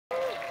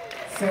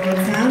So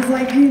it sounds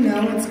like you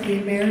know it's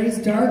Queen Mary's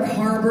Dark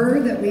Harbor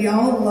that we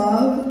all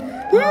love.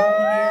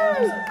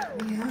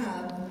 And we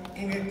have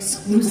an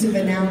exclusive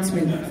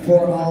announcement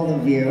for all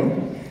of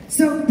you.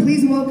 So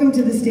please welcome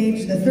to the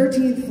stage the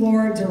 13th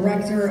Floor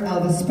Director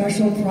of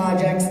Special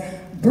Projects,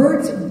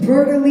 Bert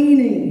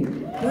Bertolini.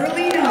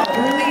 Bertolino.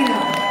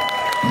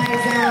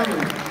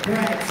 Paisani.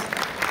 Brett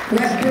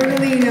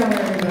Bertolino,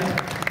 everybody.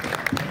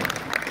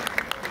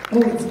 Oh,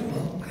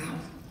 wow.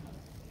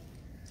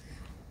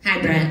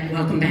 Hi, Brett.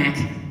 Welcome back.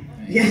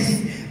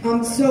 Yes.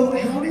 So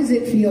how does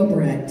it feel,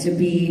 Brett, to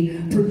be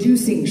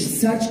producing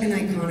such an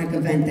iconic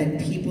event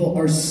that people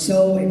are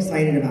so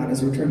excited about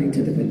as returning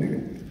to the Queen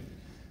Mary?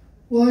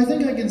 Well, I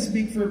think I can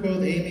speak for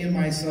both Amy and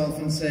myself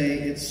and say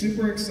it's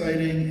super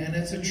exciting and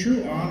it's a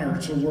true honor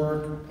to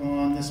work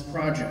on this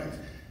project.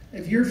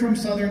 If you're from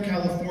Southern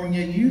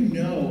California, you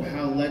know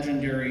how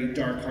legendary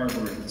Dark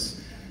Harbor is.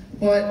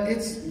 But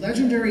it's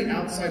legendary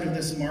outside of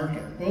this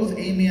market. Both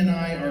Amy and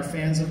I are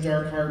fans of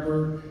Dark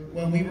Harbor.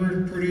 When we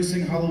were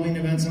producing Halloween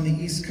events on the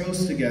East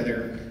Coast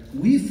together,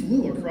 we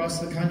flew across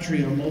the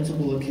country on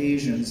multiple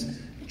occasions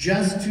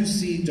just to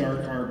see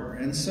Dark Harbor.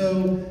 And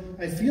so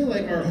I feel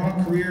like our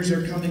haunt careers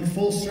are coming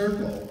full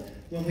circle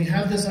when we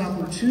have this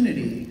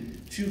opportunity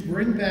to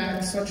bring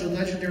back such a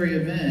legendary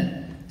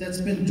event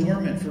that's been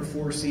dormant for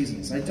 4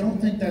 seasons. I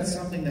don't think that's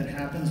something that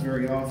happens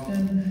very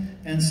often,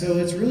 and so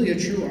it's really a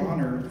true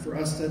honor for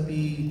us to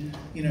be,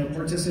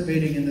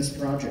 participating in this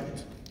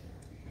project.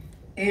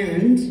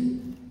 And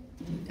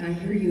I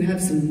hear you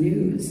have some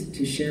news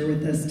to share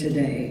with us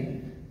today.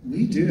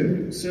 We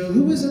do. So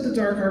who was at the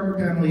Dark Harbor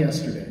panel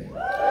yesterday?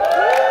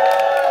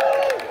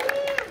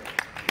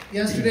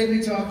 Yesterday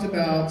we talked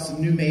about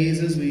some new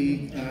mazes.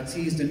 We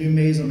teased a new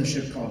maze on the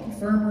ship called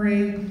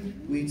Infirmary.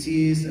 We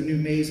teased a new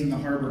maze in the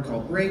harbor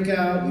called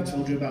Breakout. We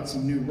told you about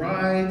some new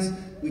rides.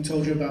 We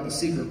told you about the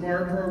secret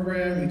bar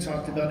program. We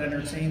talked about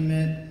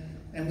entertainment.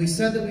 And we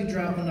said that we'd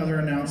drop another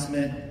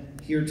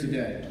announcement here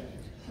today.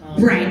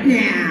 Right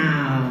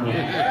now! I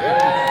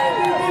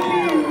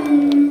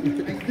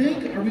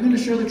think, are we going to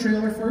show the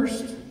trailer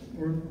first?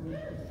 Or?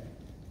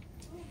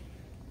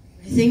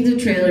 I think the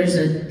trailer's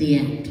at the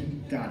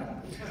end. Got it.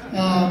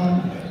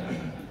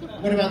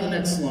 What about the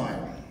next slide?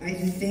 I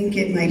think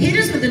it might be... Hit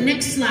us with the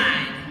next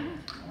slide.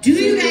 Do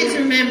you guys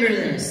remember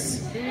this?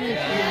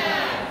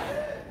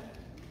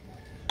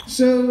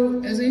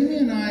 So, as Amy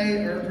and I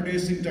are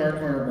producing Dark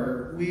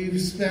Harbor, we've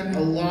spent a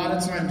lot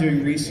of time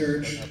doing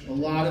research, a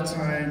lot of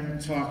time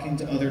talking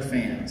to other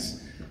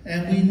fans.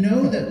 And we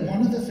know that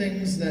one of the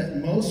things that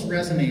most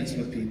resonates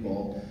with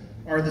people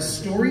are the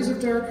stories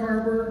of Dark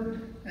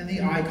Harbor and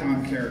the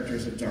icon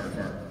characters of Dark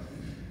Harbor.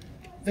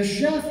 The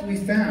chef we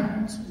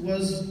found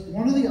was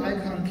one of the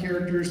icon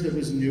characters that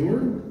was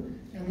newer,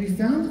 and we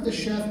found that the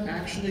chef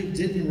actually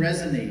didn't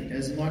resonate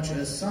as much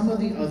as some of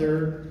the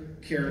other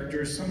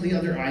characters, some of the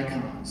other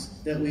icons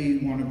that we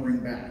want to bring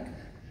back.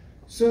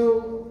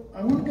 So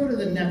I want to go to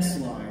the next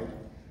slide.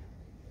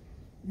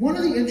 One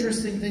of the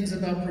interesting things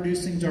about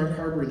producing Dark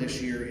Harbor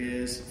this year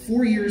is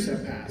 4 years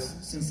have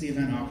passed since the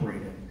event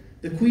operated.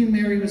 The Queen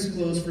Mary was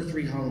closed for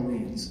 3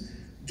 Halloweens.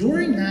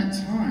 During that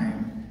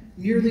time,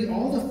 nearly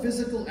all the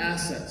physical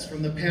assets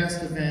from the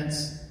past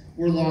events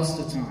were lost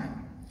to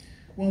time.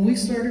 When we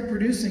started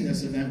producing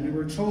this event, we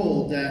were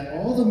told that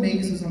all the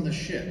mazes on the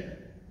ship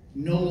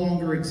no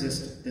longer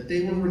existed, that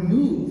they were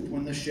removed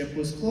when the ship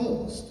was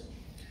closed.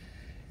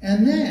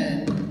 And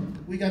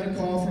then we got a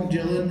call from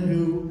Dylan,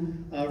 who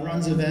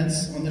runs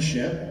events on the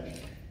ship,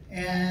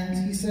 and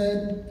he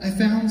said, I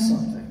found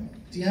something.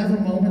 Do you have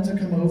a moment to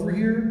come over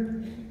here?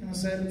 And I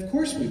said, of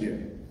course we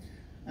do.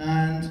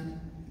 And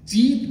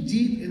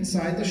deep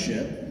inside the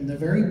ship, in the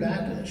very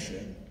back of the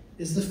ship,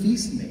 is the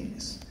feast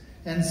maze.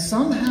 And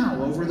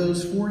somehow, over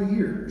those 4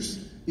 years,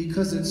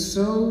 because it's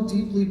so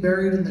deeply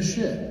buried in the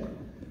ship,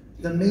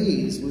 the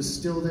maze was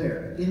still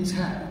there,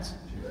 intact.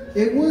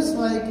 It was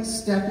like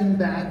stepping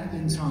back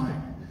in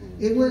time.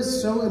 It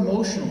was so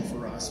emotional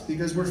for us,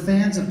 because we're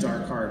fans of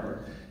Dark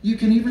Harbor. You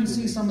can even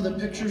see some of the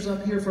pictures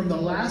up here from the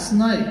last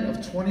night of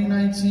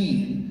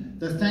 2019,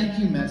 the thank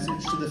you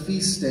message to the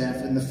feast staff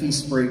in the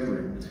feast break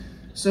room.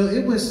 So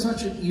it was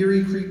such an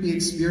eerie, creepy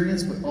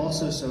experience, but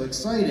also so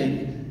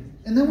exciting.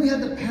 And then we had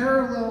the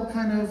parallel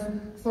kind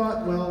of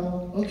thought,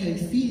 well, okay,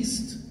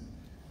 Feast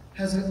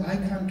has an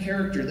icon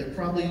character that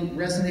probably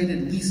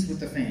resonated least with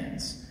the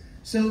fans.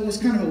 So it was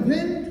kind of a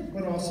win,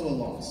 but also a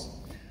loss.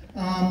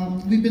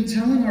 We've been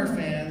telling our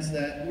fans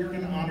that we're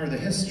going to honor the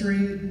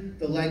history,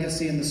 the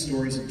legacy, and the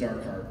stories of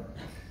Dark Harbor.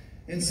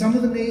 In some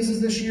of the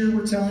mazes this year,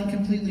 we're telling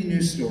completely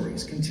new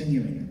stories,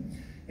 continuing.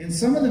 In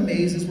some of the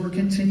mazes, we're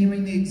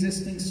continuing the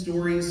existing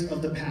stories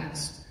of the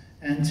past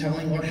and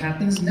telling what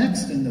happens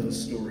next in those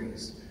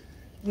stories.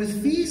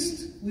 With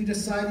Feast, we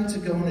decided to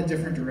go in a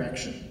different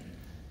direction.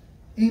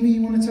 Amy,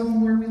 you want to tell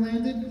them where we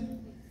landed?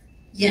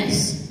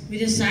 Yes, we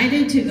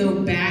decided to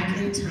go back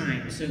in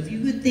time. So if you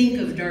could think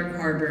of Dark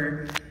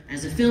Harbor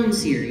as a film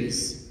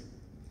series,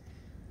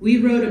 we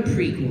wrote a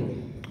prequel.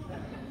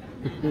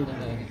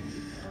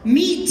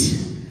 Meet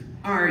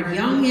our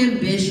young,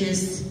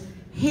 ambitious,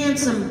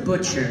 handsome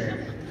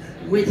butcher,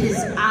 with his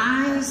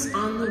eyes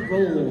on the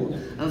role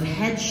of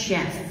head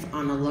chef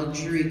on a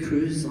luxury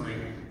cruise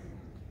liner.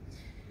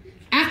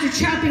 After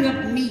chopping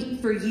up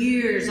meat for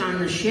years on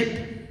the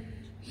ship,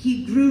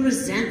 he grew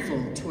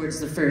resentful towards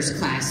the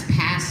first-class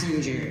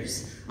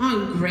passengers,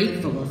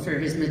 ungrateful for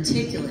his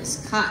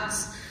meticulous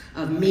cuts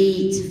of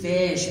meat,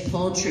 fish,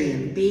 poultry,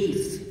 and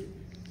beef.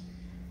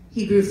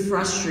 He grew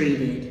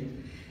frustrated,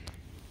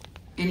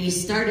 and he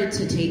started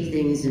to take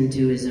things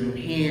into his own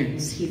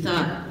hands. He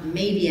thought,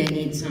 maybe I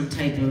need some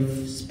type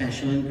of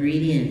special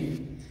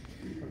ingredient.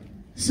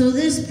 So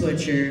this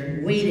butcher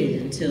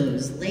waited until it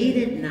was late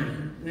at night,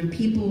 when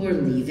people were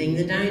leaving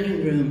the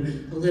dining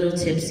room, a little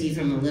tipsy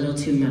from a little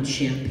too much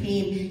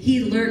champagne. He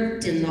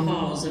lurked in the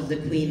halls of the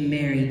Queen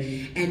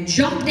Mary and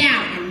jumped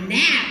out and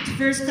nabbed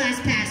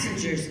first-class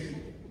passengers,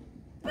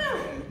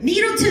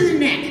 needle to the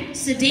neck,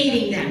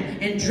 sedating them,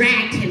 and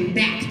dragged him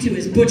back to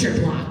his butcher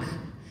block.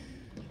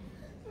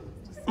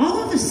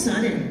 All of a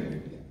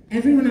sudden,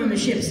 everyone on the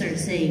ship started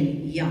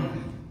saying,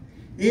 "Yum,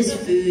 this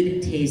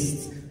food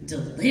tastes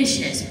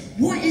delicious.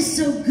 What is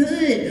so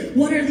good?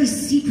 What are these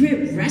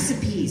secret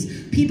recipes?"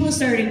 People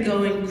started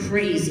going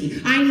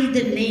crazy. "I need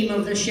the name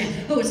of the chef."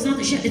 "Oh, it's not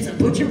the chef, it's a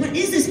butcher. What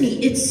is this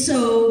meat? It's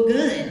so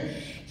good."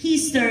 He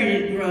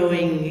started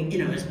growing,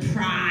 his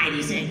pride.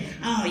 He's saying,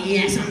 "Oh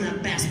yes, I'm the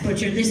best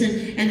butcher."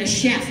 And the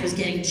chef was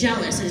getting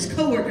jealous, and his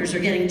coworkers are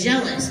getting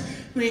jealous.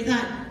 When he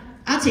thought,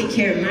 "I'll take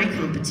care of my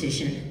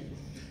competition."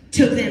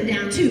 Took them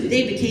down too.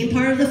 They became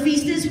part of the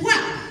feast as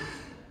well.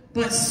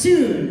 But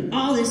soon,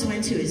 all this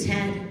went to his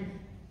head,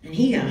 and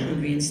he got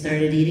hungry and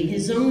started eating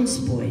his own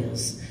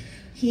spoils.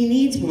 He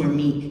needs more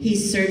meat.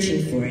 He's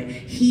searching for it.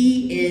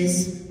 He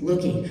is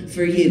looking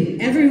for you.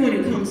 Everyone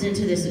who comes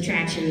into this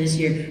attraction this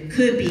year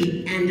could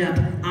end up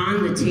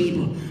on the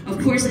table.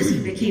 Of course, as he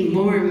became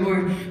more and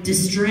more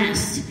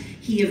distressed,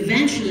 he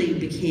eventually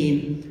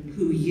became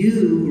who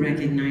you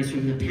recognize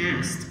from the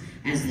past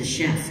as the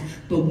chef.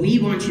 But we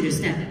want you to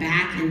step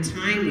back in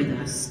time with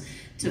us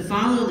to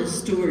follow the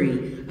story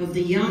of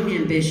the young,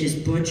 ambitious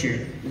butcher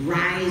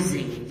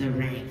rising the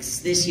ranks.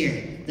 This year,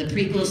 the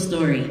prequel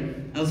story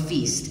of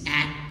Feast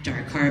at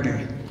Dark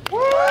Harbor.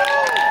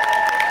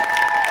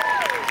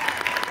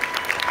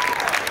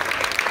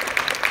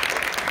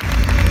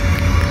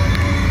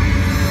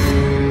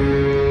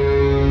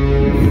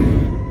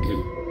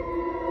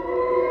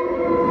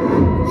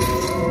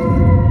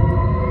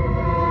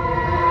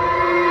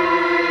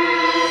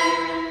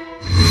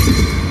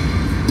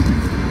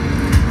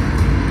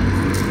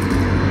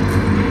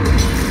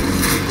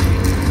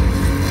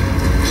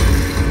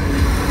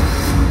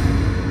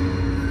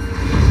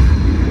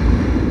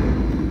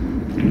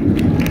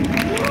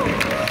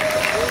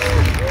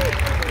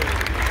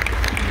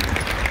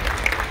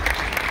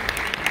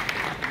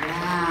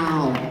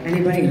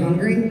 Anybody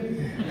hungry?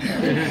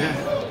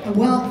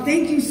 Well,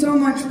 thank you so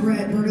much,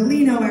 Brett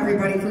Bertolino,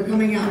 everybody, for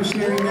coming out and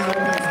sharing that with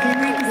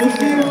us. We'll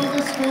see you all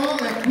this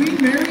fall at Queen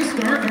Mary's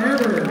Dark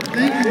Harbor.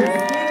 Thank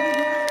you.